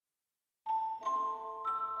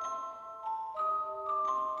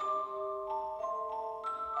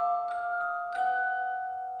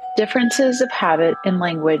Differences of habit and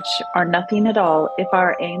language are nothing at all if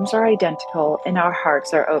our aims are identical and our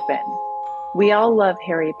hearts are open. We all love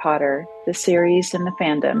Harry Potter, the series and the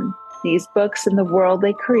fandom. These books and the world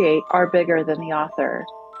they create are bigger than the author.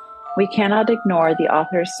 We cannot ignore the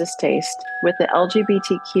author's distaste with the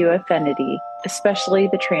LGBTQ affinity, especially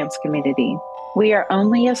the trans community. We are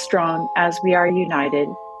only as strong as we are united,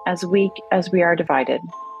 as weak as we are divided.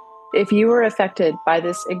 If you were affected by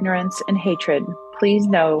this ignorance and hatred, please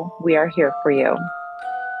know we are here for you.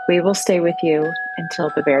 We will stay with you until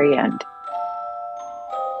the very end.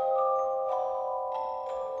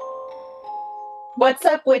 What's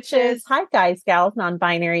up, witches? Hi, guys, gals,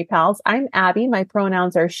 non-binary pals. I'm Abby. My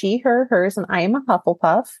pronouns are she, her, hers, and I am a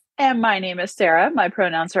Hufflepuff. And my name is Sarah. My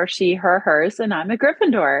pronouns are she, her, hers, and I'm a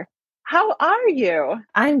Gryffindor. How are you?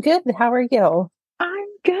 I'm good. How are you? I'm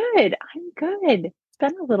good. It's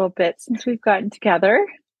been a little bit since we've gotten together.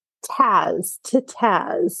 Taz to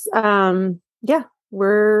Taz. Yeah,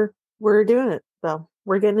 we're doing it. So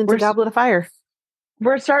we're getting into Goblet of Fire.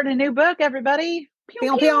 We're starting a new book, everybody.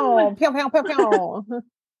 Pew, pew, pew, pew, pew, pew.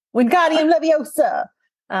 Wingardium Leviosa.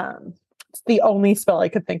 It's the only spell I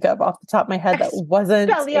could think of off the top of my head that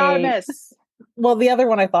wasn't well, the other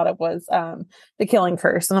one I thought it was the Killing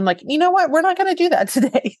Curse. And I'm like, you know what? We're not going to do that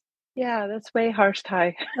today. Yeah, that's way harsh,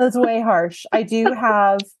 Ty. That's way harsh. I do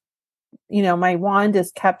have, my wand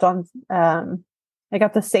is kept on. I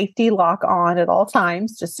got the safety lock on at all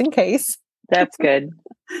times, just in case. That's good.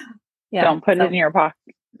 Yeah, don't put it in your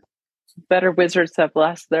pocket. Better wizards have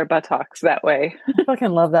lost their buttocks that way. I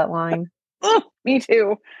fucking love that line. Me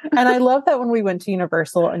too. And I love that when we went to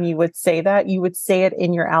Universal and you would say that, you would say it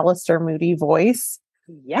in your Alistair Moody voice.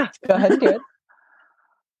 Yeah. Go ahead and do it.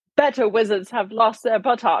 Better wizards have lost their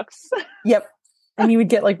buttocks. Yep. And you would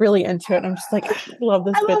get really into it. And I'm just like, I love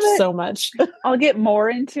this bitch so much. I'll get more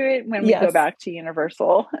into it when we go back to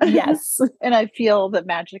Universal. Yes. And I feel the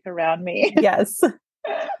magic around me. Yes.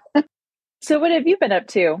 So what have you been up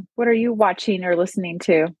to? What are you watching or listening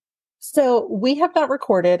to? So we have not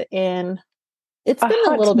recorded it's been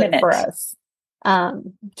a little bit for us.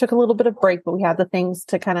 Took a little bit of break, but we had the things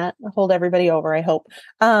to kind of hold everybody over, I hope.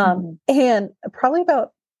 And probably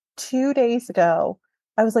about 2 days ago,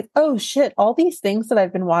 I was like, oh shit, all these things that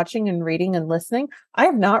I've been watching and reading and listening, I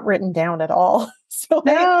have not written down at all. So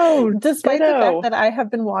despite the fact that I have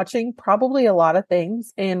been watching probably a lot of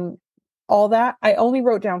things and all that, I only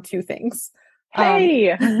wrote down 2 things.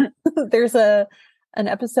 Hey, there's an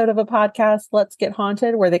episode of a podcast, Let's Get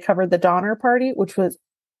Haunted, where they covered the Donner Party, which was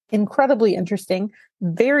incredibly interesting.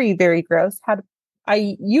 Very, very gross.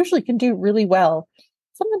 I usually can do really well.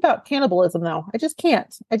 Something about cannibalism, though. I just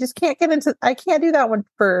can't get into. I can't do that one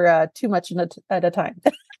for too much at a time.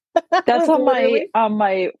 That's on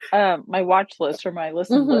my watch list or my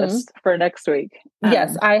listen list for next week.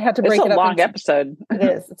 Yes, I had to break it up. It's a long episode. It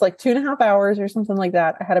is. It's like 2.5 hours or something like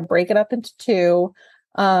that. I had to break it up into 2.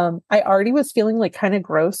 I already was feeling kind of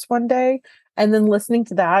gross one day, and then listening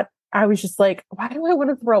to that, I was just like, why do I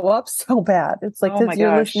want to throw up so bad? It's like, because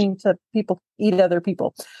you're listening to people eat other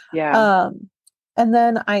people. Yeah. And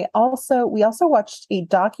then we also watched a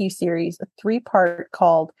docu-series, a 3-part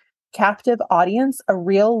called Captive Audience, a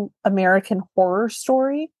real American horror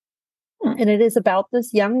story. And it is about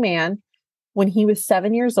this young man. When he was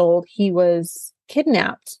 7 years old, he was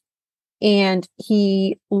kidnapped, and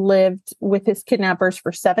he lived with his kidnappers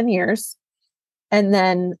for 7 years. And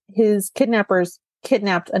then his kidnappers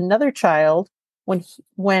kidnapped another child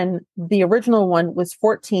when the original one was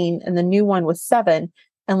 14 and the new one was 7.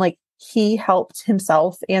 And he helped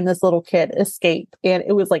himself and this little kid escape. And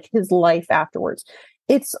it was his life afterwards.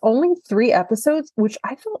 It's only 3 episodes, which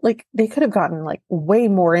I felt like they could have gotten way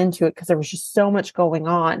more into it because there was just so much going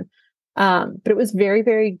on. But it was very,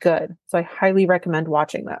 very good. So I highly recommend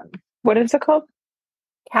watching that. What is it called?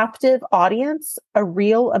 Captive Audience, a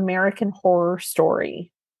real American horror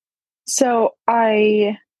story. So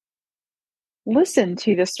I listened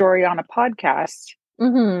to the story on a podcast,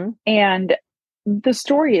 and the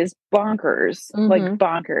story is bonkers,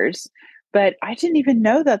 bonkers. But I didn't even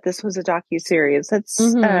know that this was a docuseries. That's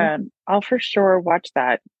I'll for sure watch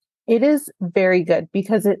that. It is very good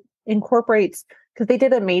because it incorporates, because they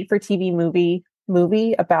did a made-for-TV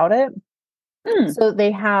movie about it. So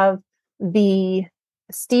they have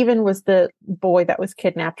Stephen was the boy that was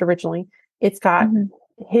kidnapped originally. It's got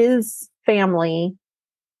his family,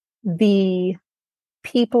 the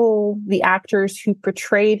people, the actors who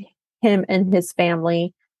portrayed him and his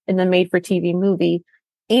family in the made-for-TV movie.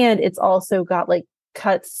 And it's also got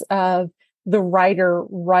cuts of the writer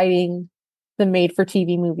writing the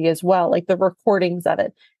made-for-TV movie as well, the recordings of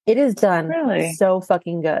it. It is done so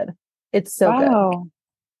fucking good. It's so good.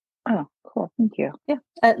 Oh, cool. Thank you. Yeah.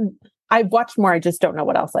 I've watched more. I just don't know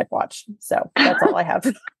what else I've watched. So that's all I have.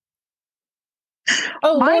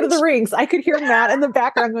 Oh, Lord of the Mine's Rings. I could hear Matt in the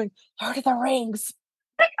background going, Lord of the Rings.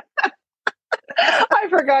 I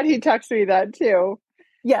forgot he texted me that too.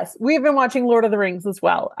 Yes, we've been watching Lord of the Rings as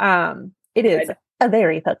well. It is Good. a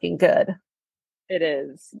very fucking good. It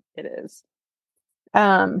is. It is.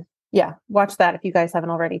 Yeah, watch that if you guys haven't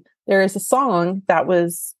already. There is a song that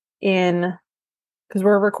was in, because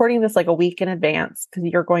we're recording this like a week in advance because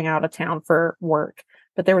you're going out of town for work.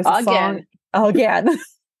 But there was a song again.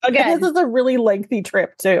 This is a really lengthy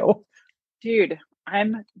trip too. Dude,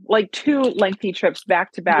 I'm like 2 lengthy trips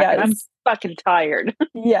back to back, Yes. and I'm fucking tired.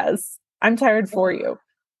 Yes, I'm tired for you.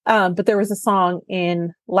 But there was a song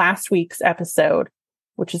in last week's episode,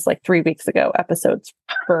 which is like 3 weeks ago episodes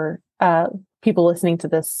for people listening to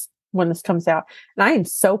this when this comes out. And I am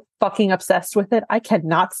so fucking obsessed with it. I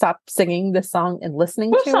cannot stop singing this song and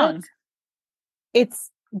listening What to song? it. It's,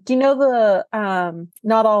 do you know the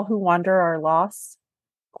not all who wander are lost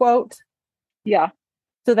quote? Yeah.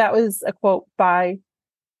 So that was a quote by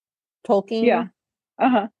Tolkien. Yeah.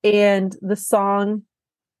 Uh-huh. And the song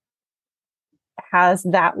has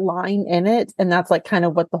that line in it, and that's like kind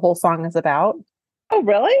of what the whole song is about. Oh,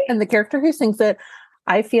 really? And the character who sings it,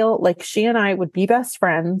 I feel like she and I would be best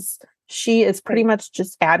friends. She is pretty much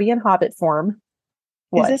just Abby in Hobbit form.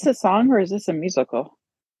 What? Is this a song or is this a musical?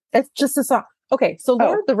 It's just a song. Okay, so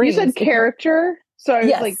Lord of the Rings. You said character? So I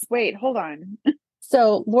was like, wait, hold on.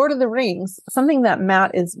 So Lord of the Rings, something that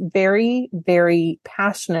Matt is very, very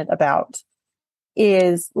passionate about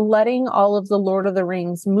is letting all of the Lord of the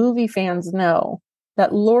Rings movie fans know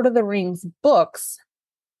that Lord of the Rings books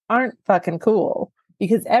aren't fucking cool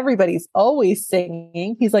because everybody's always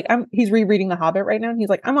singing. He's like, he's rereading The Hobbit right now. And he's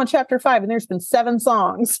like, I'm on chapter 5 and there's been 7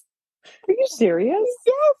 songs. Are you serious?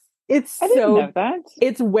 Yes. I didn't know that.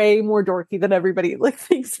 It's way more dorky than everybody like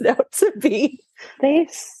thinks it out to be. They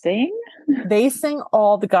sing? They sing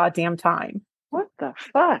all the goddamn time. What the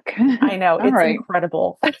fuck? I know. It's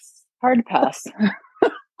incredible. Hard pass.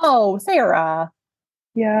 Oh, Sarah.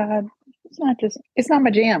 Yeah. It's not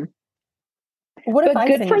my jam. What if I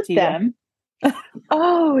good sing for it to them?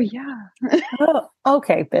 Oh, yeah. Oh,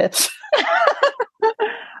 okay, bitch.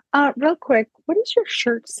 Real quick, what does your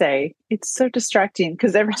shirt say? It's so distracting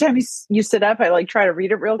because every time you sit up, I like try to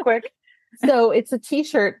read it real quick. So it's a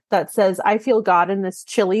t-shirt that says, I feel God in this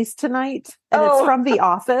Chili's tonight. And it's from The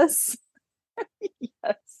Office.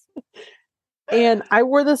 Yes. And I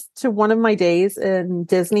wore this to one of my days in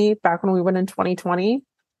Disney back when we went in 2020,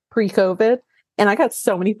 pre-COVID. And I got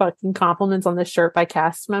so many fucking compliments on this shirt by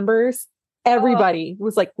cast members. Everybody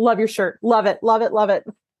was like, love your shirt. Love it. Love it. Love it.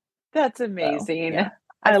 That's amazing. So, yeah.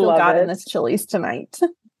 I feel God in this Chili's tonight.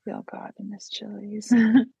 Feel God in this Chili's.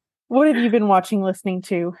 What have you been watching, listening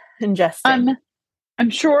to, ingesting? I'm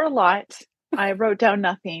sure a lot. I wrote down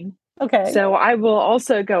nothing. Okay. So I will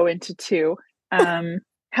also go into 2.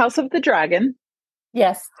 House of the Dragon.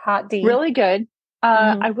 Yes, hot D. Really good.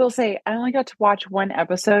 I will say I only got to watch 1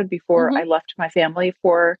 episode before I left my family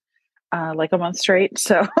for like a month straight.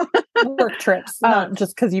 So work trips, not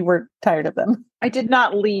just because you were tired of them. I did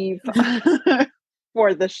not leave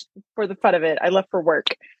for the fun of it. I left for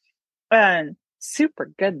work.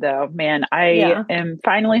 Super good though, man. I am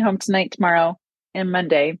finally home tonight, tomorrow, and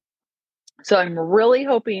Monday. So I'm really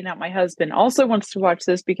hoping that my husband also wants to watch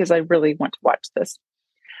this because I really want to watch this.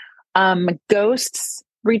 Ghosts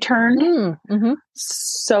Return.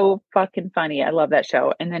 So fucking funny. I love that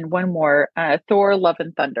show. And then one more, Thor Love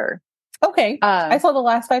and Thunder. Okay. I saw the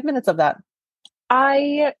last 5 minutes of that.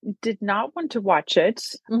 I did not want to watch it.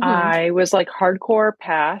 I was like hardcore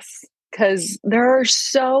pass because there are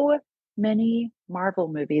so many Marvel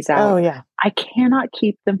movies out. Oh yeah. I cannot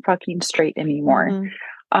keep them fucking straight anymore.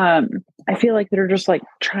 I feel like they're just like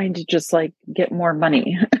trying to just like get more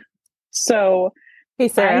money. So hey,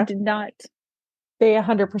 Sarah, I did not. They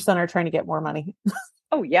 100% are trying to get more money.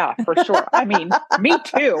 Oh yeah, for sure. I mean, me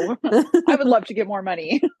too. I would love to get more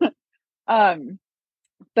money.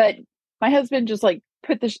 But my husband just like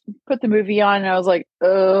put the movie on and I was like,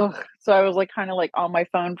 ugh. So I was like kind of like on my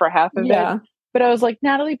phone for half of it. But I was like,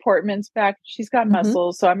 Natalie Portman's back. She's got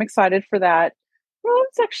muscles. So I'm excited for that. Well,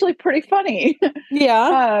 it's actually pretty funny.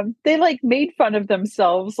 Yeah. They like made fun of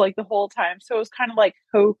themselves like the whole time. So it was kind of like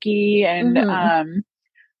hokey and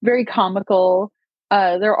very comical.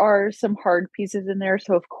 There are some hard pieces in there.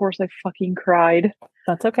 So of course I fucking cried.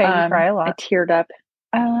 That's okay. You cry a lot. I teared up.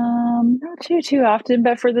 Not too often,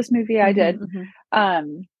 but for this movie I did.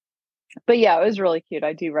 But yeah, it was really cute.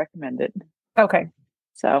 I do recommend it. Okay.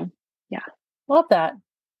 So yeah. Love that.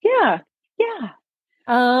 Yeah.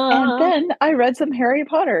 And Oh then I read some Harry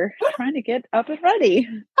Potter, trying to get up and ready.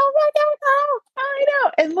 my God. I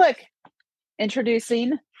know. And look,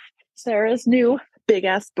 introducing Sarah's new big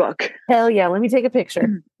ass book. Hell yeah. Let me take a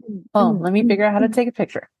picture. Let me figure out how to take a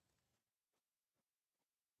picture.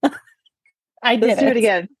 I did Let's do it it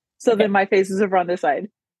again. So Okay. then my face is over on this side.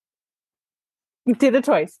 You did it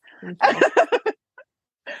twice.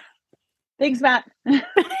 Thanks, Matt. I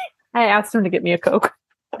asked him to get me a Coke.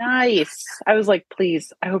 Nice. I was like,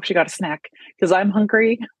 please, I hope she got a snack because I'm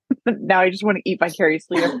hungry. Now I just want to eat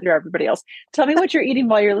vicariously through everybody else. Tell me what you're eating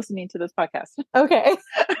while you're listening to this podcast. Okay.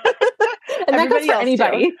 And that goes for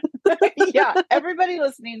anybody. Yeah, everybody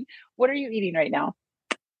listening. What are you eating right now?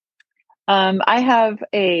 I have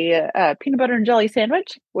a peanut butter and jelly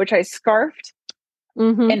sandwich, which I scarfed,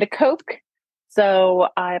 and a Coke. So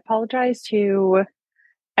I apologize to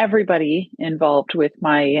everybody involved with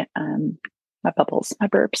my bubbles, my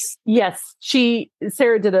burps. Yes,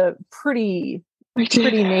 Sarah did a pretty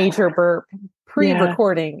major burp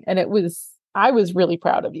pre-recording, and I was really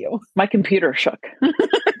proud of you. My computer shook.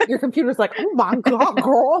 Your computer's like, oh my God,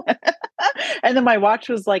 girl. And then my watch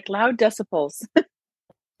was like loud decibels.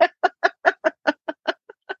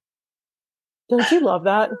 Don't you love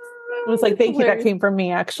that? It was like, thank you. That came from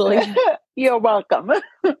me, actually. You're welcome.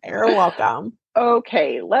 You're welcome.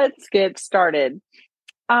 Okay, let's get started.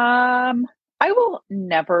 I will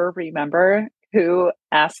never remember who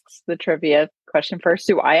asks the trivia question first.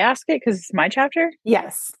 Do I ask it because it's my chapter?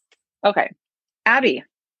 Yes. Okay. Abby.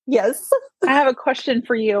 Yes. I have a question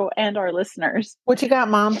for you and our listeners. What you got,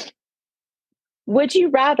 Mom? Would you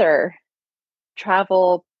rather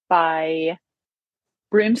travel by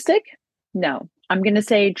broomstick? No. I'm going to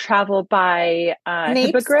say travel by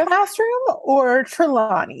hippogriff. Classroom or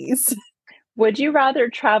Trelawney's? Would you rather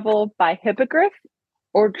travel by hippogriff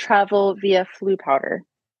or travel via flue powder?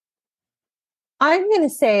 I'm going to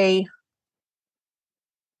say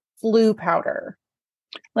flue powder.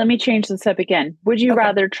 Let me change this up again. Would you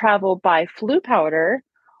rather travel by flue powder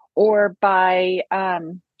or by how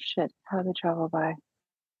do they travel by?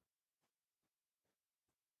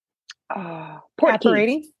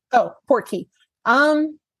 Portkey. Oh, Portkey.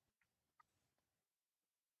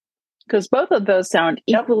 Because both of those sound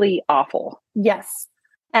equally awful. Yes.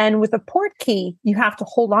 And with a Portkey, you have to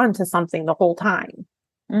hold on to something the whole time.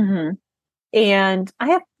 Mm-hmm. And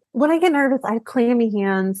when I get nervous, I have clammy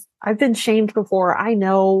hands. I've been shamed before. I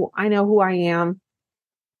know who I am.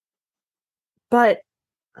 But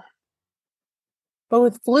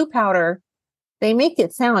with flue powder, they make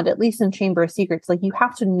it sound, at least in Chamber of Secrets, like you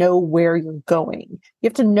have to know where you're going. You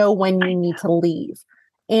have to know when you need to leave.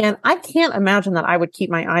 And I can't imagine that I would keep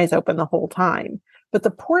my eyes open the whole time. But the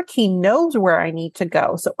Portkey knows where I need to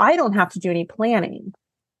go, so I don't have to do any planning.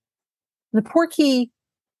 The Portkey,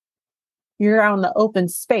 you're out in the open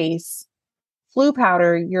space. Flue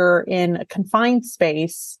powder, you're in a confined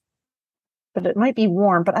space, but it might be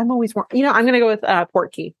warm, but I'm always warm. I'm going to go with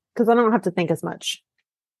Portkey because I don't have to think as much.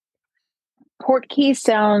 Portkey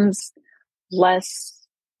sounds less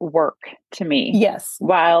work to me. Yes.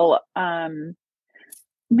 While, man,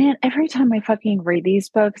 every time I fucking read these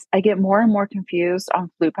books, I get more and more confused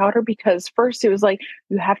on flue powder because first it was like,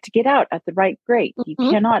 you have to get out at the right grate. You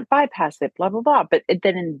cannot bypass it, blah, blah, blah. But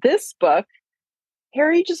then in this book,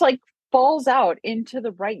 Harry just like falls out into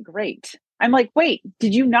the right grate. I'm like, wait,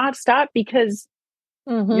 did you not stop because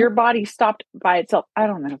your body stopped by itself? I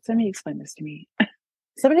don't know. Somebody explain this to me.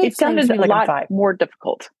 It sounded a lot more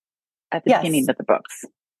difficult at the beginning of the books,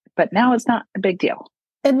 but now it's not a big deal.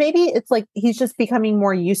 And maybe it's like he's just becoming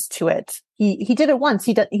more used to it. He did it once.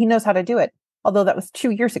 He knows how to do it. Although that was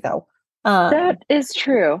 2 years ago. That is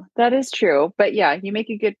true. That is true. But yeah, you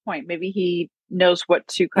make a good point. Maybe he knows what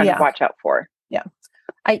to kind of watch out for. Yeah.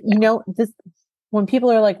 This when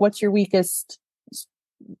people are like, "What's your weakest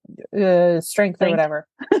strength or whatever?"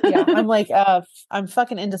 Yeah, I'm like, I'm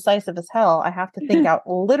fucking indecisive as hell. I have to think out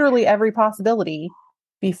literally every possibility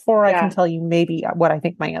before I can tell you maybe what I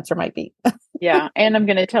think my answer might be. Yeah, and I'm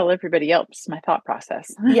going to tell everybody else my thought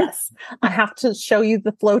process. Yes, I have to show you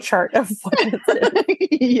the flow chart of what this is.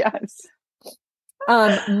 Yes.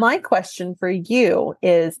 My question for you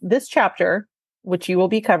is this chapter, which you will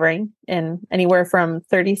be covering in anywhere from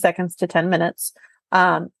 30 seconds to 10 minutes.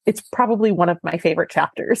 It's probably one of my favorite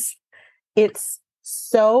chapters. It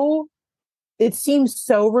seems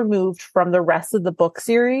so removed from the rest of the book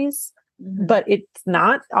series, but it's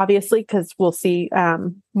not, obviously, because we'll see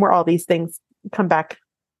where all these things come back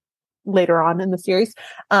later on in the series.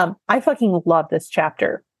 I fucking love this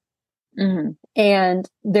chapter. And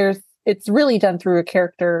it's really done through a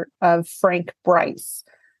character of Frank Bryce,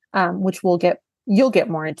 which you'll get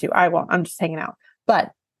more into. I won't. I'm just hanging out.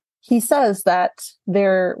 But he says that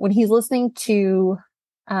when he's listening to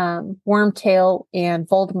Wormtail and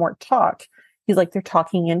Voldemort talk, he's like, they're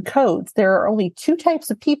talking in codes. There are only two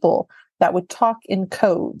types of people that would talk in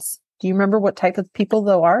codes. Do you remember what type of people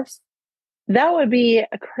those are? That would be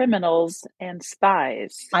criminals and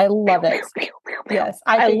spies. I love it. Yes.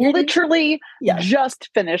 I literally just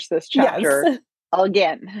finished this chapter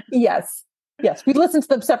again. Yes. Yes. We listened to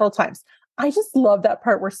them several times. I just love that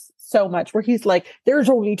part so much where he's like, there's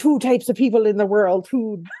only two types of people in the world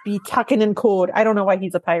who'd be talking in code. I don't know why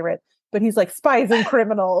he's a pirate, but he's like spies and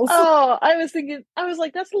criminals. Oh, I was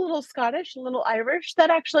like, that's a little Scottish, a little Irish. That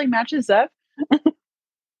actually matches up.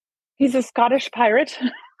 He's a Scottish pirate.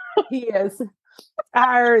 He is.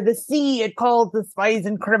 The sea, it calls the spies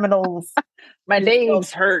and criminals. My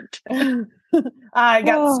legs hurt. I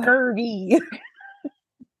got scurvy.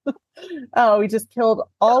 Oh, we just killed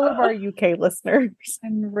all of our UK listeners.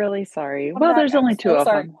 I'm really sorry. Well, there's only two of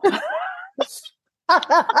them.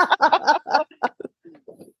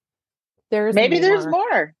 There's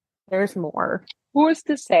more. There's more. Who is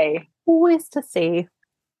to say? Who is to say?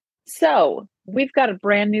 So, we've got a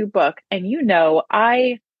brand new book, and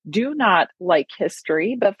I do not like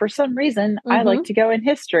history, but for some reason, I like to go in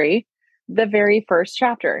history, the very first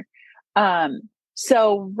chapter.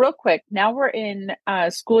 So real quick, now we're in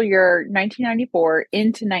school year 1994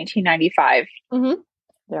 into 1995.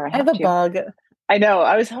 There, I have a bug. I know.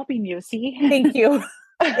 I was helping you. See? Thank you.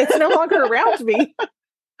 It's no longer around me.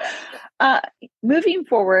 Moving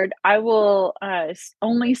forward, I will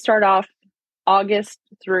only start off August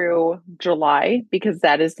through July because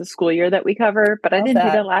that is the school year that we cover. But I didn't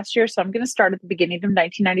do that last year, so I'm going to start at the beginning of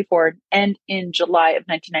 1994 and in July of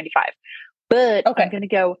 1995. But I'm going to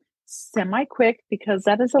go semi-quick because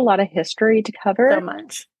that is a lot of history to cover. So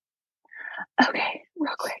much. Okay,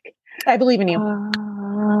 real quick. I believe in you.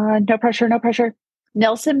 No pressure, no pressure.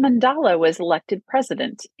 Nelson Mandela was elected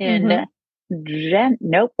president in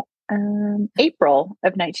April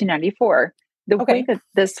of 1994. The way that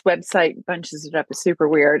this website bunches it up is super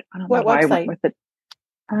weird. I don't know why I went with it.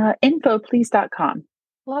 Infoplease.com.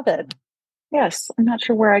 Love it. Yes. I'm not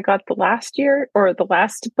sure where I got the last year or the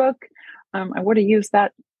last book. I would have used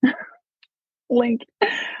that link.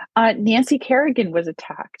 Nancy Kerrigan was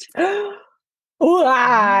attacked. Oh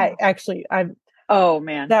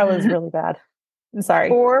man, that was really bad. I'm sorry.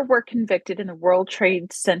 4 were convicted in the World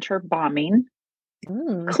Trade Center bombing.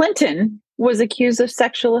 Clinton was accused of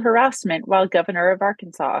sexual harassment while governor of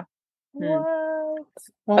Arkansas. What?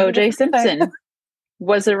 O.J. Simpson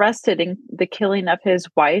was arrested in the killing of his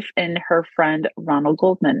wife and her friend Ronald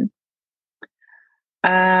Goldman.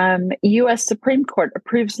 U.S. Supreme Court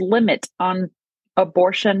approves limit on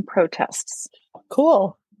abortion protests.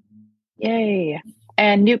 Cool. Yay.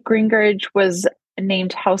 And Newt Gingrich was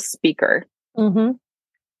named House Speaker.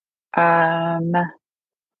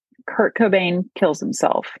 Kurt Cobain kills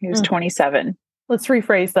himself. He was 27. Let's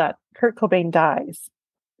rephrase that. Kurt Cobain dies.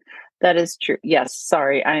 That is true. Yes.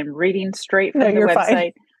 Sorry. I'm reading straight from the website.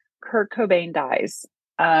 Fine. Kurt Cobain dies.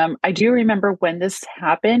 I do remember when this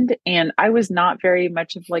happened, and I was not very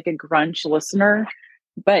much of like a grunge listener,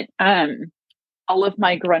 but all of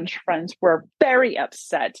my grunge friends were very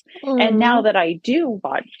upset. And now that I do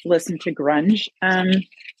listen to grunge,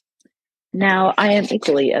 now I am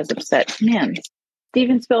equally as upset. Man,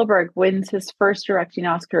 Steven Spielberg wins his first directing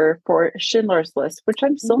Oscar for Schindler's List, which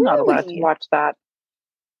I'm still not allowed to watch that.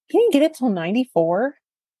 He didn't get it till 94.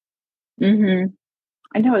 I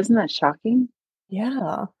know, isn't that shocking?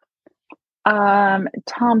 Yeah.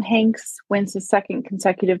 Tom Hanks wins his second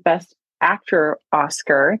consecutive Best Actor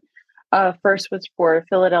Oscar. First was for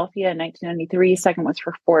Philadelphia in 1993. Second was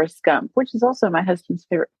for Forrest Gump, which is also my husband's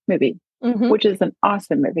favorite movie, which is an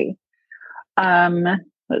awesome movie.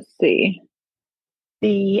 Let's see.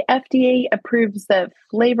 The FDA approves the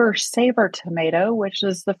Flavor Savor tomato, which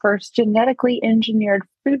is the first genetically engineered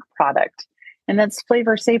food product. And that's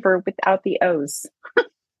Flavor Savor without the O's.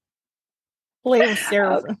 Flavor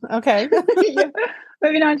Savor. Okay.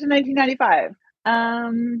 Moving on to 1995.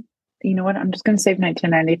 You know what? I'm just going to save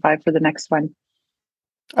 1995 for the next one.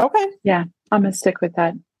 Okay. Yeah, I'm going to stick with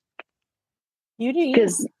that. You do.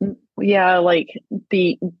 Because, like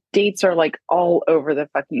the dates are like all over the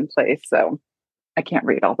fucking place. So I can't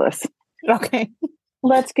read all this. Okay.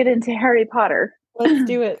 Let's get into Harry Potter. Let's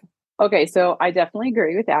do it. Okay, so I definitely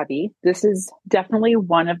agree with Abby. This is definitely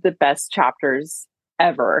one of the best chapters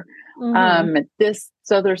ever.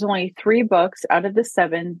 So there's only 3 books out of the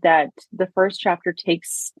 7 that the first chapter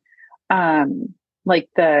takes like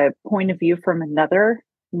the point of view from another,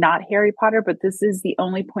 not Harry Potter, but this is the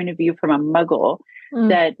only point of view from a Muggle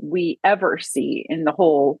that we ever see in the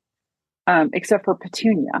whole except for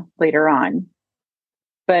Petunia later on.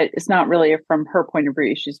 But it's not really from her point of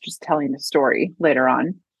view. She's just telling a story later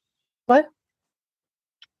on. What?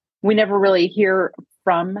 We never really hear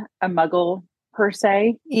from a Muggle per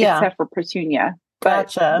se, except for Petunia.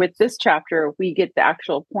 But gotcha. With this chapter, we get the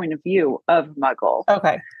actual point of view of Muggle.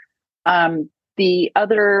 Okay. The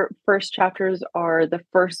other first chapters are the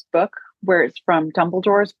first book, where it's from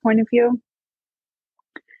Dumbledore's point of view.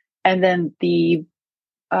 And then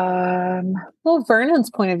well, Vernon's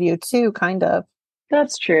point of view too, kind of.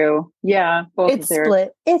 That's true. Yeah. Both it's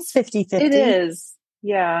split. It's 50-50. It is.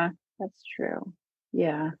 Yeah, that's true.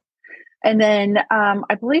 Yeah. And then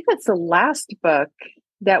I believe it's the last book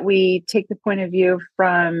that we take the point of view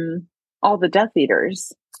from all the Death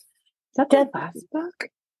Eaters. Is that the last book?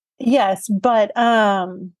 Yes, but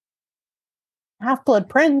Half-Blood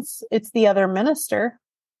Prince, it's the other minister.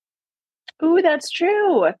 Ooh, that's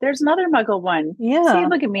true. There's another Muggle one. Yeah. See,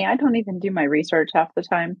 look at me. I don't even do my research half the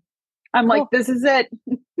time. I'm like, this is it.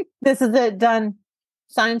 This is it. Done.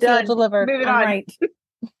 Signed, sealed, delivered. Moving on. Right.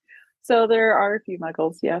 So there are a few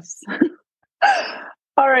Muggles, yes.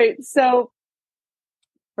 All right. So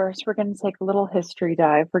first, we're going to take a little history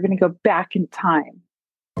dive. We're going to go back in time.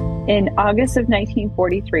 In August of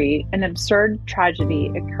 1943, an absurd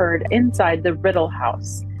tragedy occurred inside the Riddle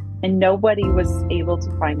house, and nobody was able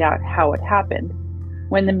to find out how it happened.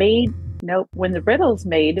 When the Riddle's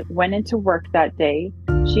maid went into work that day,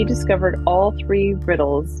 she discovered all 3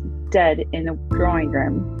 Riddles dead in the drawing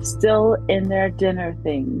room, still in their dinner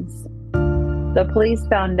things. The police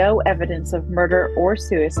found no evidence of murder or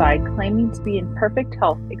suicide, claiming to be in perfect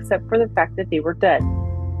health except for the fact that they were dead.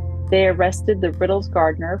 They arrested the Riddle's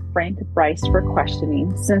gardener, Frank Bryce, for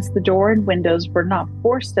questioning, since the door and windows were not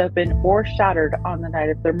forced open or shattered on the night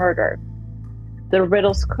of the murder. The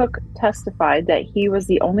Riddle's cook testified that he was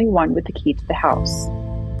the only one with the key to the house.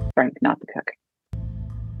 Frank, not the cook.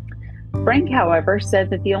 Frank, however, said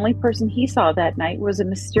that the only person he saw that night was a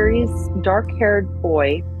mysterious dark-haired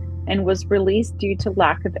boy and was released due to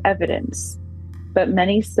lack of evidence. But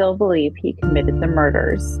many still believe he committed the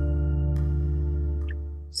murders.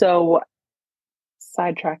 So,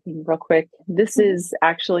 sidetracking real quick, this is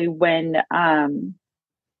actually when Tom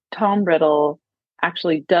Riddle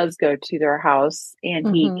actually does go to their house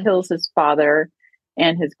and he kills his father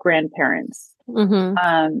and his grandparents.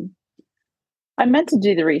 I meant to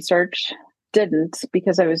do the research, didn't,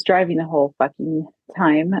 because I was driving the whole fucking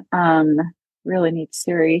time. Really need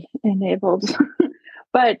Siri enabled.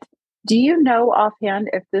 But do you know offhand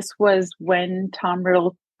if this was when Tom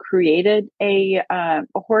Riddle created a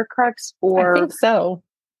Horcrux? Or I think so.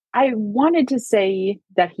 I wanted to say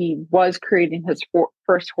that he was creating his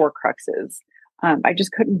first Horcruxes. I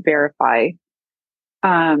just couldn't verify.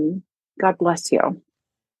 God bless you.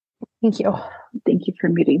 Thank you. Thank you for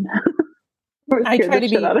muting. I try to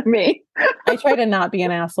be out of me. I try to not be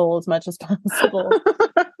an asshole as much as possible.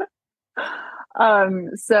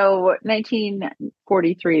 So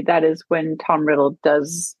 1943, that is when Tom Riddle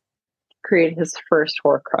does create his first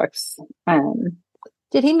Horcrux.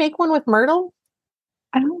 Did he make one with Myrtle?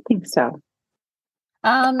 I don't think so.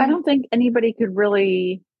 I don't think anybody could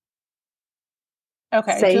really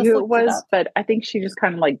say who it was, but I think she just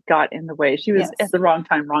kind of like got in the way. She was at the wrong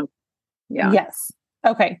time, wrong. Yeah. Yes.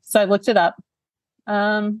 Okay. So I looked it up.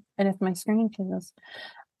 And if my screen can this,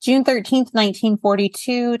 June 13th,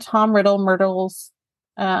 1942, Tom Riddle Myrtle's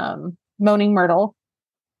Moaning Myrtle,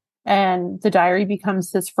 and the diary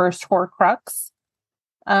becomes his first Horcrux.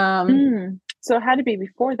 So it had to be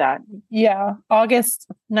before that. Yeah. August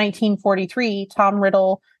 1943, Tom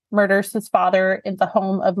Riddle murders his father in the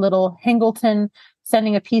home of Little Hingleton,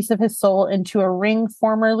 sending a piece of his soul into a ring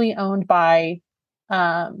formerly owned by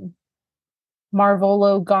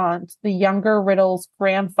Marvolo Gaunt, the younger Riddle's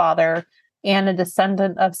grandfather and a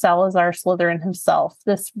descendant of Salazar Slytherin himself.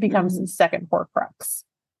 This becomes his second Horcrux.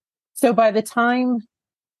 So by the time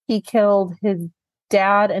he killed his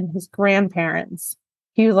dad and his grandparents,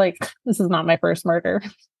 he was like, this is not my first murder.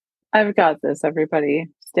 I've got this, everybody.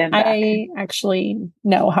 Stand back. I actually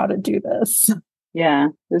know how to do this. Yeah,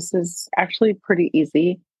 this is actually pretty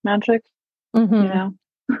easy magic. You know?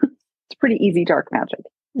 It's pretty easy dark magic.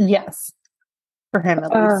 Yes. For him,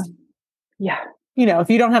 at least. Yeah. You know, if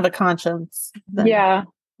you don't have a conscience. Then... Yeah.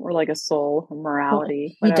 Or like a soul, or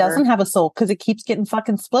morality. He doesn't have a soul because it keeps getting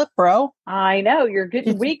fucking split, bro. I know. You're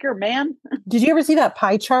getting weaker, man. Did you ever see that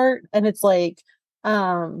pie chart? And it's like,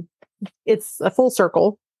 it's a full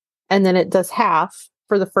circle. And then it does half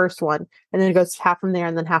for the first one. And then it goes half from there,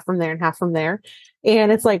 and then half from there, and half from there.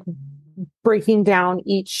 And it's like breaking down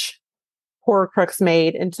each Horcrux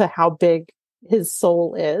made into how big his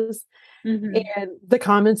soul is. Mm-hmm. And the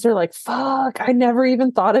comments are like, fuck, I never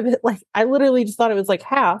even thought of it. Like, I literally just thought it was like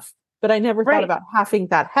half, but I never thought Right. about halving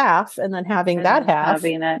that half and then having And that then half.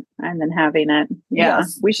 having it and then having it. Yeah.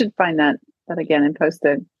 Yes, We should find that again and post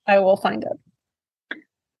it. I will find it.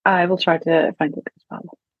 I will try to find it as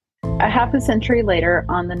well. A half a century later,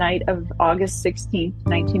 on the night of August 16th,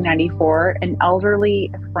 1994, an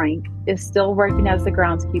elderly Frank is still working as the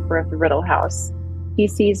groundskeeper of the Riddle house. He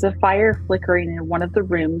sees a fire flickering in one of the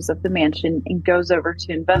rooms of the mansion and goes over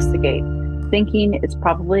to investigate, thinking it's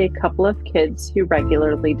probably a couple of kids who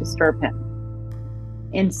regularly disturb him.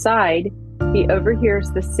 Inside, he overhears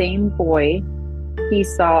the same boy he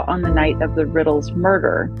saw on the night of the Riddle's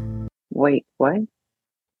murder. Wait, what?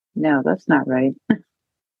 No, that's not right.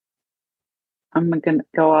 I'm going to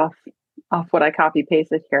go off what I copy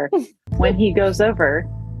pasted here. When he goes over,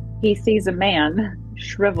 he sees a man,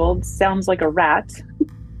 shriveled, sounds like a rat,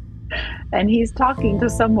 and he's talking to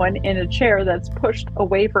someone in a chair that's pushed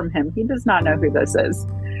away from him. He does not know who this is.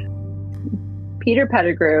 Peter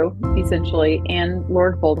Pettigrew, essentially, and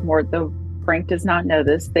Lord Voldemort, though Frank does not know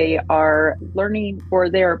this, they are learning, or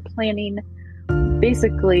they are planning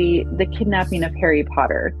basically the kidnapping of Harry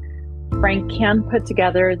Potter. Frank can put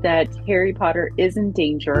together that Harry Potter is in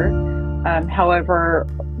danger. However,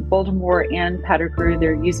 Voldemort and Pettigrew,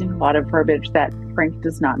 they're using a lot of verbiage that Frank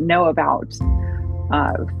does not know about.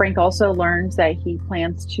 Frank also learns that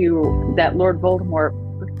that Lord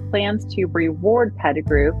Voldemort plans to reward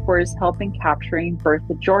Pettigrew for his help in capturing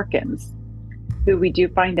Bertha Jorkins, who we do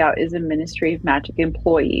find out is a Ministry of Magic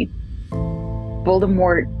employee.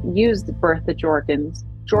 Voldemort used Bertha Jorkins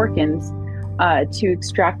to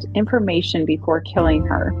extract information before killing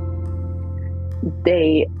her.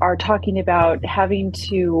 They are talking about having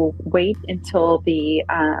to wait until the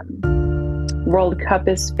World Cup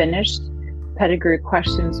is finished. Pettigrew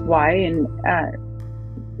questions why, and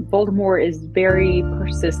Voldemort is very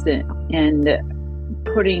persistent in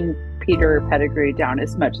putting Peter Pettigrew down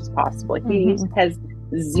as much as possible. He has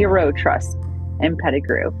zero trust in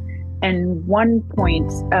Pettigrew. And one point,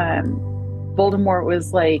 Voldemort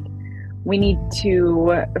was like, we need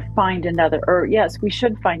to find another, or yes, we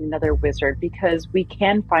should find another wizard because we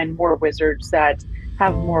can find more wizards that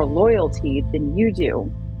have more loyalty than you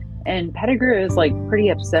do. And Pettigrew is like pretty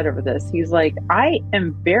upset over this. He's like, I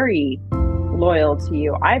am very loyal to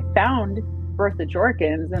you. I found Bertha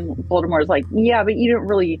Jorkins. And Voldemort's like, yeah, but you didn't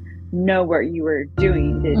really know what you were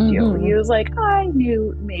doing, did you? He was like, I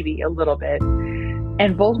knew maybe a little bit.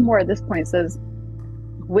 And Voldemort at this point says,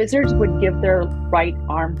 wizards would give their right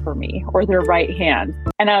arm for me or their right hand.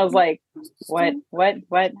 And I was like, what?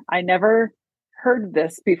 I never heard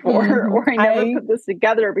this before, or I never put this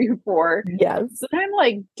together before. Yes. So I'm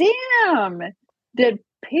like, damn, did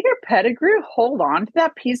Peter Pettigrew hold on to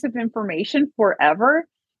that piece of information forever?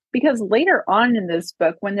 Because later on in this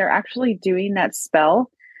book, when they're actually doing that spell,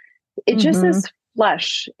 it just says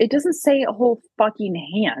flesh. It doesn't say a whole fucking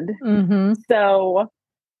hand. So,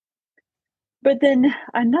 but then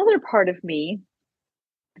another part of me,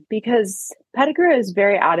 because Pettigrew is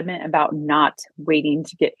very adamant about not waiting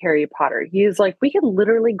to get Harry Potter. He is like, we could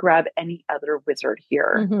literally grab any other wizard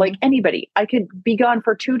here. Like anybody. I could be gone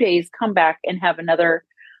for 2 days, come back and have another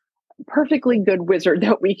perfectly good wizard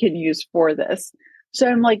that we can use for this. So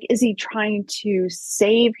I'm like, is he trying to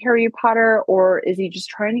save Harry Potter, or is he just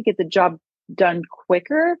trying to get the job done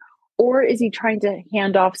quicker? Or is he trying to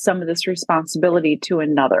hand off some of this responsibility to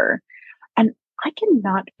another? And I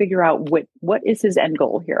cannot figure out what is his end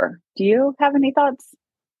goal here. Do you have any thoughts?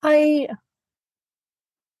 I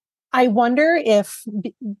wonder if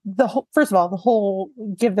first of all, the whole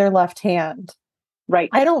give their left hand. Right.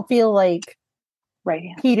 I don't feel like right.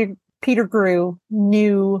 Peter Grew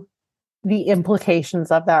knew the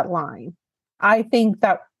implications of that line. I think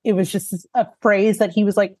that it was just a phrase that he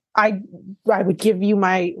was like, I would give you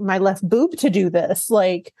my left boob to do this.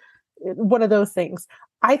 Like one of those things.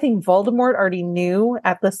 I think Voldemort already knew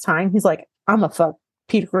at this time. He's like, I'm going to fuck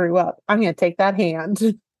Peter Grew up. I'm going to take that hand.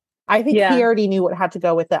 I think he already knew what had to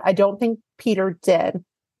go with it. I don't think Peter did.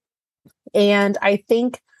 And I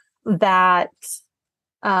think that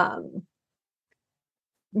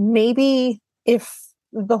maybe if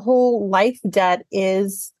the whole life debt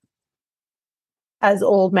is as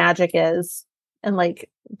old magic is, and like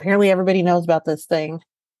apparently everybody knows about this thing,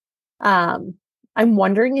 I'm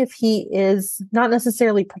wondering if he is not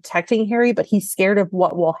necessarily protecting Harry, but he's scared of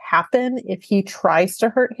what will happen if he tries to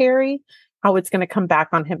hurt Harry, how it's going to come back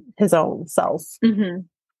on his own self.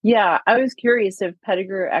 Yeah, I was curious if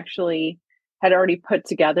Pettigrew actually had already put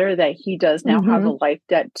together that he does now have a life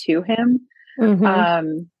debt to him.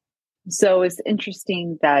 So it's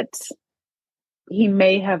interesting that he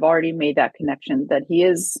may have already made that connection, that he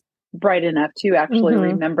is bright enough to actually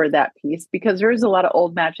remember that piece, because there is a lot of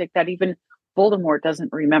old magic that even Voldemort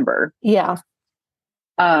doesn't remember. Yeah.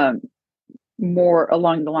 More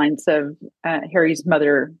along the lines of Harry's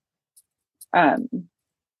mother. The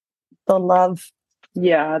love.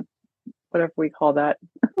 Yeah. Whatever we call that.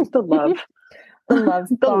 The love. The love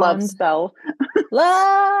the love spell.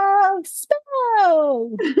 Love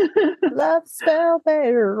spell. Love spell.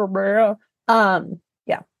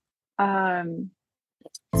 Yeah.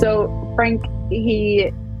 So Frank,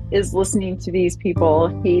 he is listening to these people.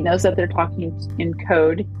 He knows that they're talking in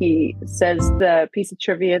code. He says the piece of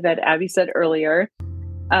trivia that Abby said earlier.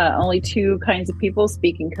 Only two kinds of people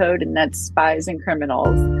speak in code, and that's spies and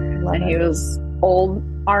criminals. And he was old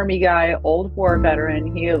army guy, old war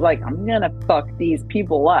veteran. He was like, I'm gonna fuck these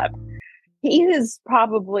people up. He is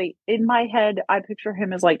probably, in my head, I picture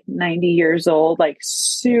him as like 90 years old, like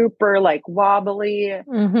super like wobbly.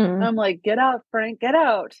 I'm like, get out, Frank, get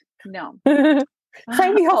out. No.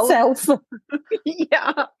 Save yourself.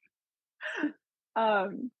 Yeah.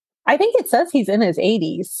 I think it says he's in his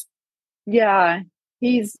 80s. Yeah.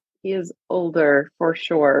 He is older for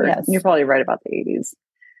sure. Yes. You're probably right about the 80s.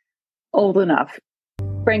 Old enough.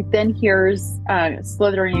 Frank then hears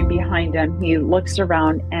Slytherin behind him. He looks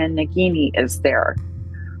around and Nagini is there.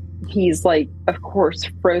 He's like, of course,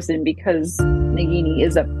 frozen because Nagini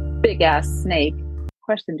is a big ass snake.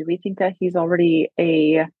 Question, do we think that he's already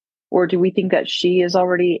or do we think that she is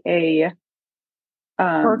already a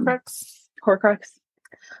Horcrux? Horcrux?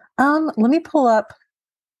 Let me pull up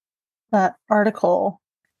that article.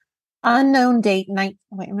 Unknown date, wait,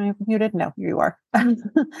 am I muted? No, here you are.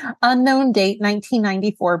 Unknown date,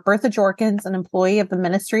 1994. Bertha Jorkins, an employee of the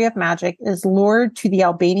Ministry of Magic, is lured to the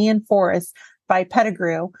Albanian forest by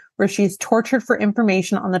Pettigrew, where she is tortured for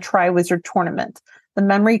information on the Triwizard Tournament. The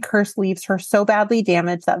memory curse leaves her so badly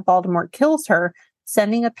damaged that Voldemort kills her,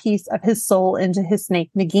 sending a piece of his soul into his snake,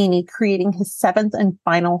 Nagini, creating his seventh and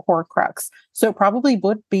final Horcrux. So it probably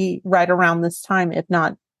would be right around this time, if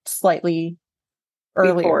not slightly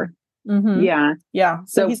earlier. Yeah.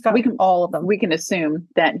 So he's got all of them. We can assume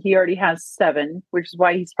that he already has 7, which is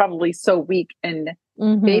why he's probably so weak and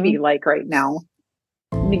baby-like right now.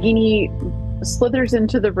 Nagini slithers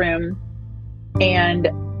into the room, and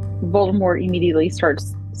Voldemort immediately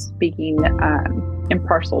starts speaking in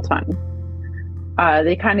parcel tongue.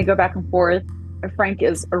 They kind of go back and forth. Frank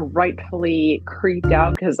is rightfully creeped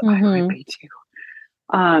out because I would be too.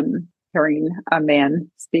 Hearing a man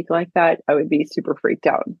speak like that, I would be super freaked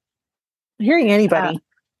out. Hearing anybody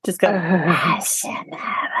just go. I'm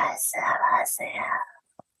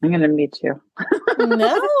gonna meet you.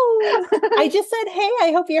 No, I just said, hey,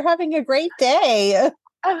 I hope you're having a great day.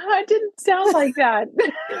 It didn't sound like that.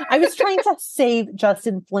 I was trying to save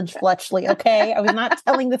Justin Fletchley, okay? I was not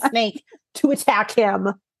telling the snake to attack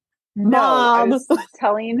him. No, I Mom. was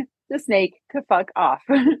telling the snake to fuck off.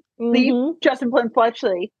 Leave Justin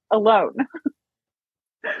Fletchley alone.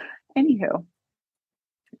 Anywho.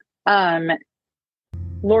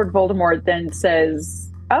 Lord Voldemort then says,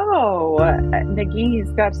 oh,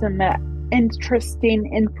 Nagini's got some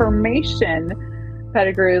interesting information.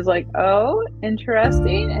 Pettigrew is like, oh,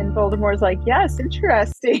 interesting. And Voldemort's like, yes,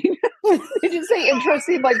 interesting. They just say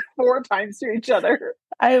interesting like 4 times to each other.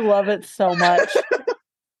 I love it so much.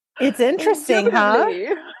 It's interesting, huh?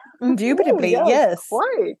 Indubitably, yes.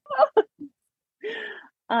 Right.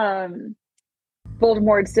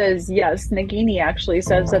 Voldemort says, yes, Nagini actually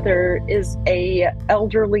says that there is a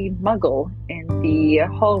elderly muggle in the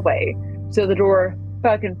hallway. So the door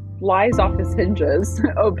fucking flies off its hinges,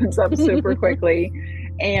 opens up super quickly,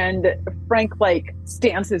 and Frank like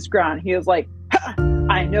stands his ground. He was like,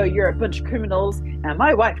 I know you're a bunch of criminals, and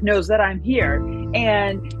my wife knows that I'm here,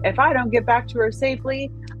 and if I don't get back to her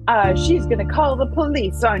safely, she's gonna call the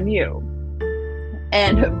police on you.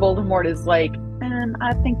 And Voldemort is like,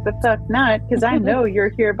 I think the fuck not, because I know you're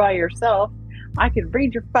here by yourself. I could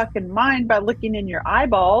read your fucking mind by looking in your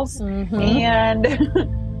eyeballs. And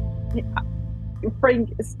Frank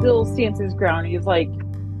still stands his ground. He's like,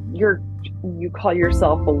 you call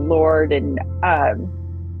yourself a lord, and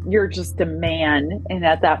you're just a man. And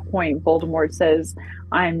at that point, Voldemort says,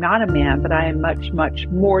 I am not a man, but I am much, much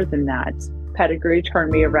more than that. Pettigrew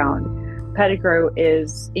turned me around. Pettigrew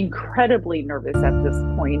is incredibly nervous at this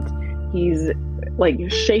point. He's like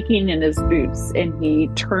shaking in his boots, and he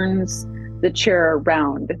turns the chair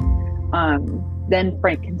around. Then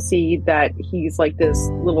Frank can see that he's like this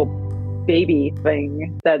little baby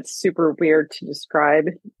thing that's super weird to describe.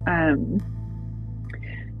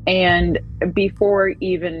 And before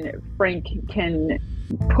even Frank can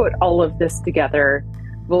put all of this together,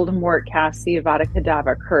 Voldemort casts the Avada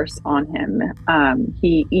Kedavra curse on him,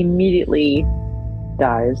 he immediately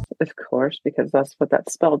dies, of course, because that's what that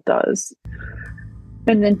spell does.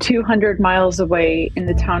 And then 200 miles away in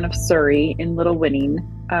the town of Surrey in Little Winning,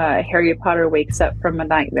 Harry Potter wakes up from a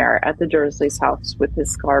nightmare at the Dursleys' house with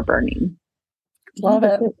his scar burning. Love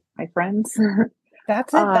it. My friends.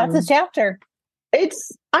 That's it. That's a chapter.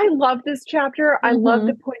 I love this chapter. I love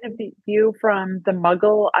the point of view from the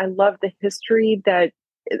Muggle. I love the history that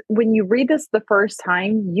when you read this the first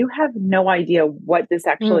time, you have no idea what this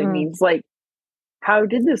actually means. Like, how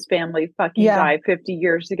did this family fucking die 50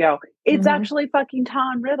 years ago? It's actually fucking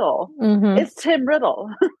Tom Riddle. It's Tim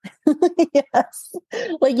Riddle. Yes.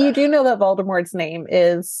 Like, you do know that Voldemort's name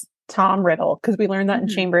is Tom Riddle, because we learned that in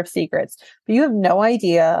Chamber of Secrets. But you have no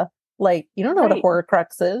idea, like, you don't know what a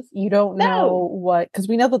Horcrux is. You don't know what, because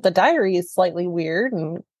we know that the diary is slightly weird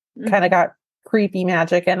and kind of got creepy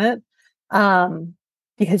magic in it.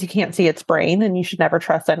 Because you can't see its brain, and you should never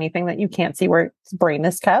trust anything that you can't see where its brain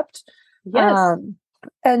is kept. Yes.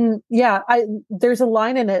 And yeah, there's a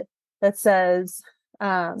line in it that says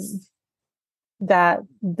that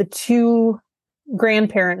the two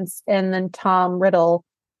grandparents and then Tom Riddle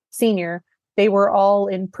Sr., they were all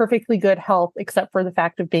in perfectly good health except for the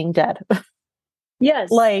fact of being dead. Yes.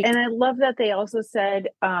 And I love that they also said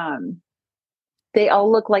they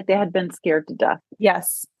all look like they had been scared to death.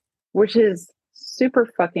 Yes. Which is super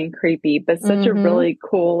fucking creepy, but such a really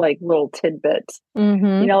cool, like, little tidbit.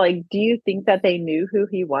 You know, like, do you think that they knew who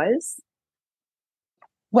he was?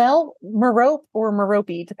 Well, Merope or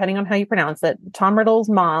Merope, depending on how you pronounce it, Tom Riddle's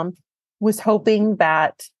mom was hoping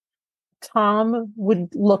that Tom would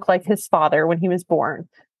look like his father when he was born.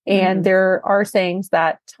 And there are sayings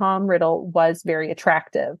that Tom Riddle was very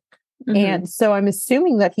attractive. And so I'm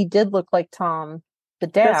assuming that he did look like Tom, the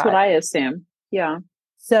dad. That's what I assume. Yeah.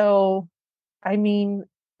 So, I mean,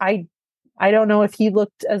 I don't know if he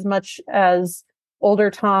looked as much as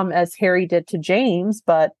older Tom as Harry did to James,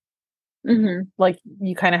 but like,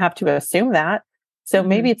 you kind of have to assume that. So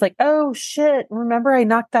maybe it's like, oh shit, remember I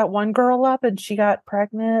knocked that one girl up and she got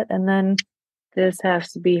pregnant, and then this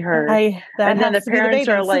has to be her. And then the parents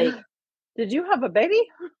are like, did you have a baby?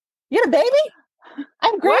 You had a baby?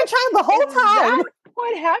 I'm grandchild the whole time.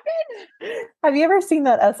 What happened? Have you ever seen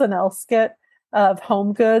that SNL skit of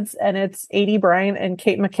Home Goods, and it's Adie Bryant and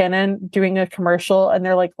Kate McKinnon doing a commercial, and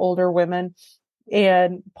they're like older women,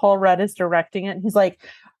 and Paul Rudd is directing it, and he's like,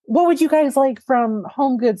 what would you guys like from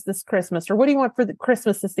Home Goods this Christmas? Or what do you want for the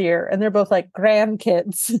Christmas this year? And they're both like,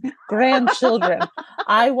 grandkids, grandchildren.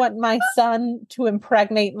 I want my son to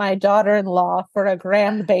impregnate my daughter-in-law for a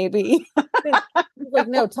grandbaby. Like,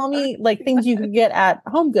 no, tell me like things you can get at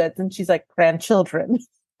Home Goods. And she's like, grandchildren.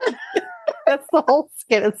 That's the whole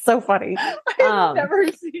skit. It's so funny. I've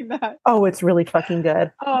never seen that. Oh, it's really fucking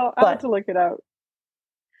good. Oh, I have to look it out.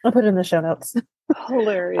 I'll put it in the show notes.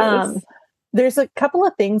 Hilarious. There's a couple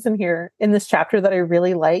of things in here in this chapter that I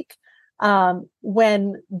really like.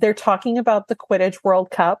 When they're talking about the Quidditch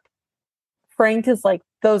World Cup, Frank is like,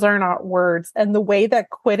 those are not words. And the way that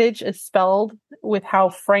Quidditch is spelled with how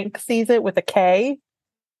Frank sees it with a K.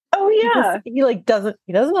 Oh yeah. He doesn't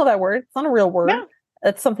know that word. It's not a real word. No.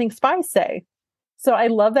 It's something spies say. So I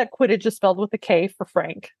love that Quidditch is spelled with a K for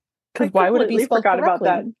Frank. Because why would it be spelled correctly? About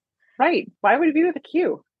that. Right. Why would it be with a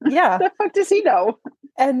Q? Yeah. The fuck does he know?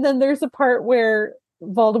 And then there's a part where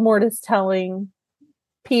Voldemort is telling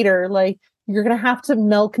Peter, like, you're going to have to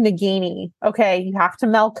milk Nagini. Okay, you have to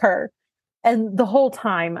milk her. And the whole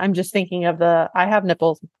time, I'm just thinking of I have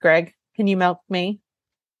nipples, Greg. Can you milk me?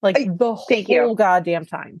 Like, the whole goddamn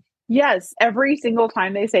time. Yes, every single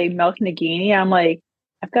time they say milk Nagini, I'm like,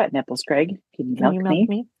 I've got nipples, Greg. Can you milk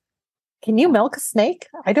me? Can you milk a snake?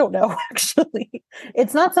 I don't know, actually.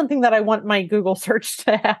 It's not something that I want my Google search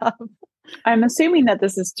to have. I'm assuming that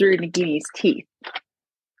this is through Nagini's teeth.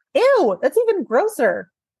 Ew, that's even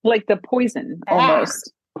grosser. Like the poison,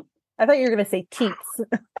 almost. I thought you were going to say teats.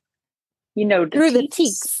 You know, through the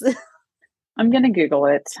teats. I'm going to Google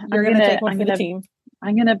it. You're going to take one for the team.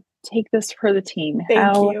 I'm going to take this for the team.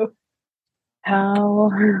 Thank you.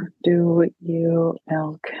 How do you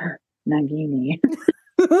milk Nagini?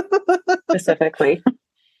 Specifically.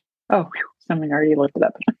 Oh, someone already looked it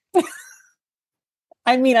up.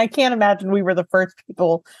 I mean, I can't imagine we were the first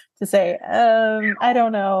people to say, I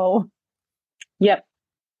don't know. Yep.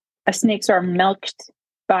 Snakes are milked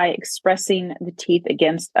by expressing the teeth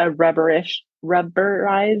against a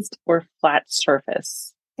rubberized or flat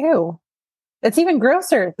surface. Ew. It's even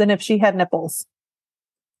grosser than if she had nipples.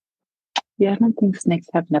 Yeah, I don't think snakes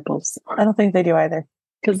have nipples. I don't think they do either.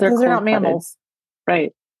 Because they're not mammals.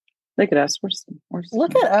 Right. Look at us. We're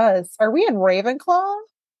Look at us. Are we in Ravenclaw?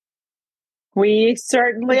 We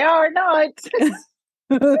certainly are not.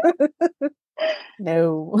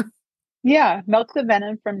 No. Yeah, milk the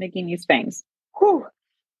venom from Nagini's fangs. Whew.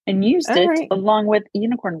 And used All it right. along with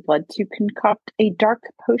unicorn blood to concoct a dark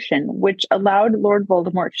potion, which allowed Lord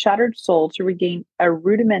Voldemort's shattered soul to regain a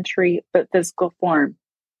rudimentary but physical form.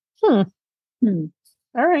 Hmm. Hmm.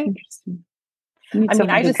 All right. Interesting. You need I mean,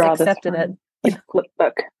 someone I to just draw this accepted one, it. like flip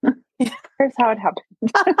book. Here's how it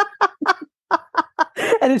happened.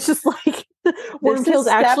 And it's just like This Wormtail's is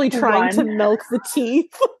actually step trying to one. milk the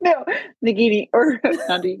teeth. No, Nagini or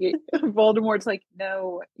not Nagini. Voldemort's like,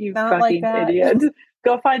 no, you Not like fucking that. idiot.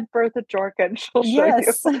 Go find Bertha Jorka and she'll show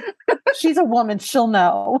Yes. you. She's a woman. She'll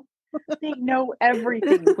know. They know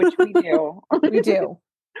everything, which we do. We do.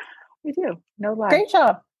 We do. No lie. Great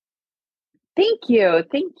job. Thank you.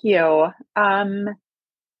 Thank you. I'm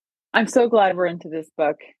so glad we're into this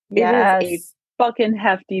book. Yes. It is a fucking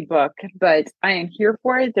hefty book, but I am here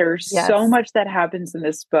for it. There's so much that happens in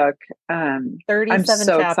this book. 37 I'm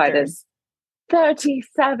so excited. chapters.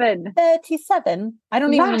 37. 37. I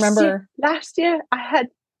don't even remember. Last year I had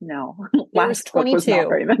Last book was not 22.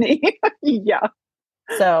 very many. Yeah.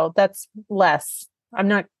 So that's less. I'm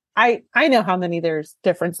not I know how many there's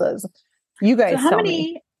differences. You guys tell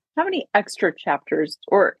me. How many extra chapters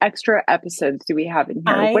or extra episodes do we have in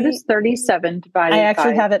here? What is 37 divided by? I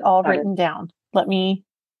actually have it all written down. Let me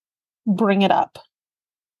bring it up.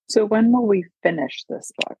 So when will we finish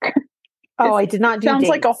this book? Oh, I did not do sounds dates.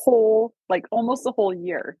 like almost a whole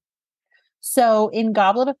year. So in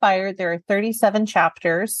Goblet of Fire, there are 37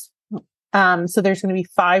 chapters. So there's going to be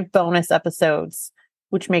 5 bonus episodes,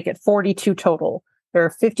 which make it 42 total. There are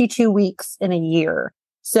 52 weeks in a year.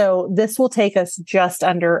 So this will take us just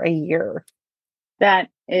under a year. That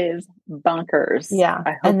is bonkers. Yeah.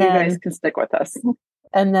 I hope you guys can stick with us.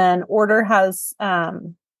 And then Order has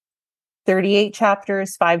 38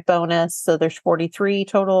 chapters, 5 bonus. So there's 43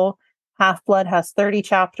 total. Half-Blood has 30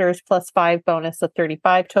 chapters plus 5 bonus, so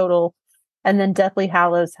 35 total. And then Deathly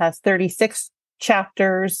Hallows has 36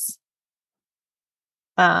 chapters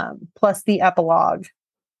plus the epilogue.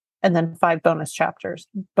 And then 5 bonus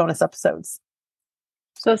episodes.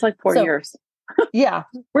 So it's like 4 years. Yeah.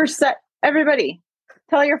 We're set. Everybody,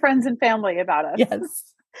 tell your friends and family about us.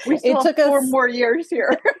 Yes. We still have 4 more years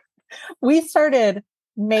here. We started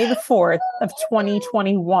May the 4th of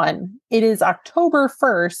 2021. It is October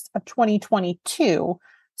 1st of 2022.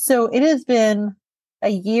 So it has been a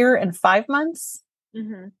year and 5 months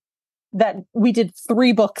that we did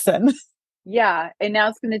 3 books in. Yeah. And now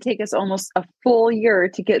it's going to take us almost a full year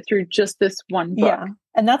to get through just this one book. Yeah.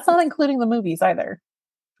 And that's not including the movies either.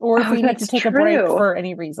 Or if we need to take a break for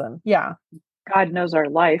any reason. Yeah. God knows our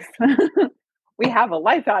life. We have a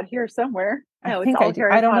life out here somewhere. No, it's all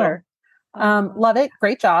Harry Potter. Love it.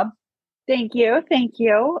 Great job. Thank you. Thank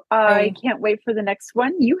you. I can't wait for the next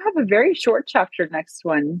one. You have a very short chapter next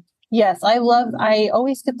one. Yes, I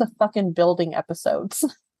always get the fucking building episodes.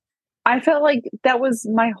 I felt like that was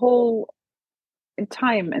my whole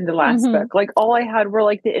time in the last book. Like all I had were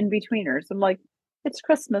like the in-betweeners. I'm like, it's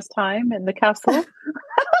Christmas time in the castle.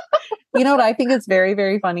 You know what I think is very,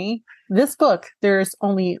 very funny? This book, there's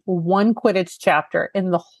only one Quidditch chapter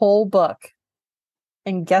in the whole book.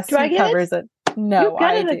 And guess who covers it? No, you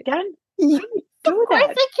got it again. You do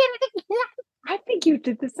that. I think you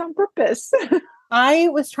did this on purpose. I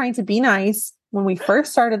was trying to be nice when we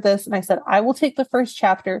first started this, and I said I will take the first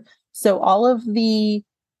chapter. So all of the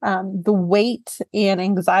weight and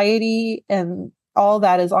anxiety and all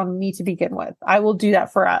that is on me to begin with. I will do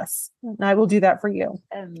that for us, and I will do that for you.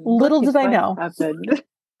 And little did I know.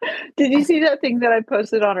 Did you see that thing that I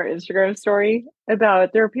posted on our Instagram story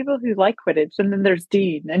about there are people who like Quidditch, and then there's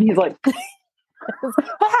Dean, and he's like,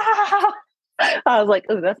 I was like,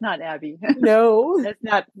 oh, that's not Abby. No,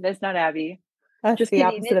 that's not Abby. That's just the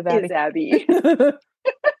kidding, opposite of Abby. Is Abby.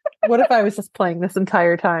 What if I was just playing this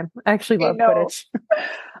entire time? I actually love Quidditch.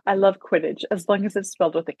 I love Quidditch as long as it's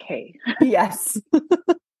spelled with a K. Yes. Do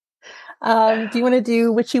you want to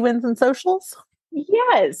do Witchy Wins and Socials?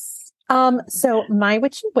 Yes. So my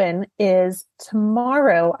witchy win is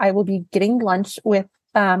tomorrow. I will be getting lunch with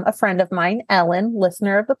a friend of mine, Ellen,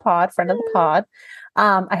 listener of the pod, friend of the pod.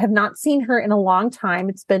 I have not seen her in a long time.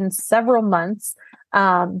 It's been several months.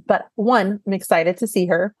 But 1, I'm excited to see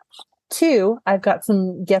her. 2, I've got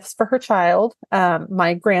some gifts for her child,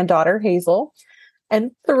 my granddaughter, Hazel.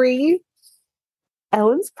 And 3,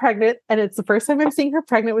 Ellen's pregnant, and it's the first time I'm seeing her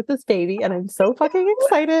pregnant with this baby, and I'm so fucking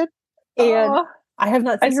excited. And I have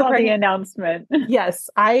not seen her pregnant. The announcement. Yes,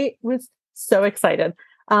 I was so excited.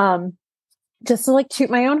 Just to like toot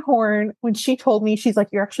my own horn, when she told me, she's like,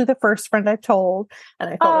 "You're actually the first friend I've told," and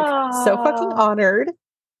I felt like so fucking honored.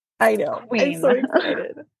 I know. I'm Queen. so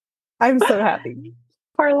excited. I'm so happy.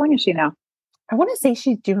 How far along is she now? I want to say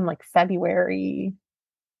she's doing like February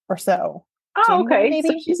or so. Oh, January, okay. So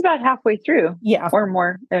maybe? she's about halfway through. Yeah. Or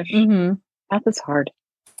more-ish. Mm-hmm. Math is hard.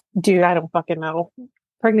 Dude, I don't fucking know.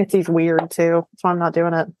 Pregnancy's weird too. So I'm not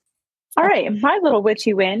doing it. All right. My little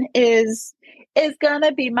witchy win is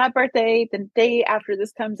gonna be my birthday the day after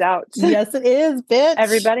this comes out. Yes, it is, bitch.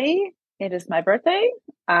 Everybody, it is my birthday.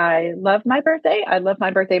 I love my birthday. I love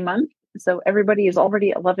my birthday month. So everybody is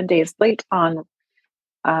already 11 days late on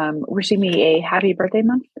wishing me a happy birthday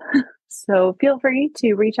month. So feel free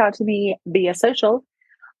to reach out to me via social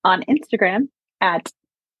on Instagram at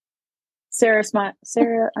Sarah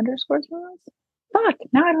underscore smiles. Fuck,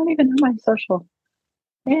 now I don't even know my social.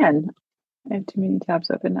 Man, I have too many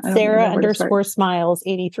tabs open. I don't Sarah know where to start. underscore smiles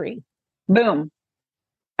 83. Boom.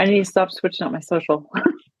 I need to stop switching up my social.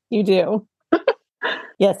 You do.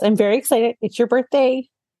 Yes, I'm very excited. It's your birthday,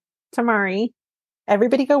 Tamari.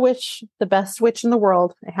 Everybody go wish the best witch in the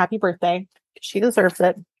world a happy birthday. She deserves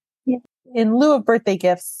it. Yeah. In lieu of birthday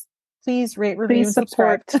gifts, please rate, review, and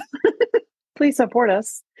subscribe. Please support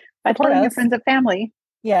us by telling your friends and family.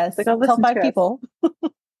 Yes, to go tell listen 5 to people.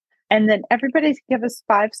 And then everybody give us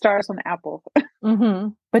 5 stars on Apple. Mm-hmm.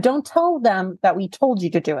 But don't tell them that we told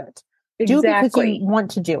you to do it. Exactly. Do it because you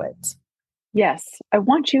want to do it. Yes. I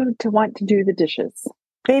want you to want to do the dishes.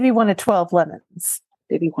 Baby wanted 12 lemons.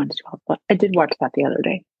 Baby wanted 12. I did watch that the other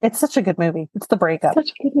day. It's such a good movie. It's The Breakup.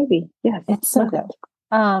 Such a good movie. Yes. It's so good.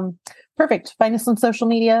 Perfect. Find us on social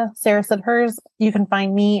media. Sarah said hers. You can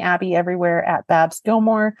find me, Abby, everywhere at Babs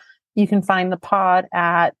Gilmore. You can find the pod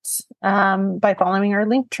at by following our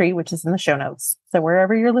link tree, which is in the show notes. So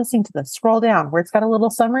wherever you're listening to this, scroll down where it's got a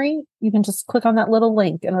little summary. You can just click on that little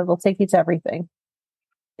link and it'll take you to everything.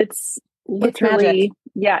 It's literally,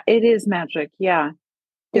 yeah, it is magic. Yeah.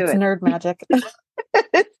 It's nerd magic.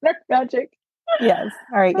 It's nerd magic. Yes.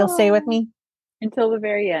 All right. You'll stay with me until the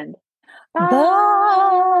very end. Bye.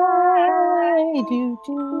 Do,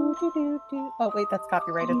 do, do, do, do. Oh, wait, that's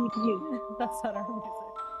copyrighted. That's not our music.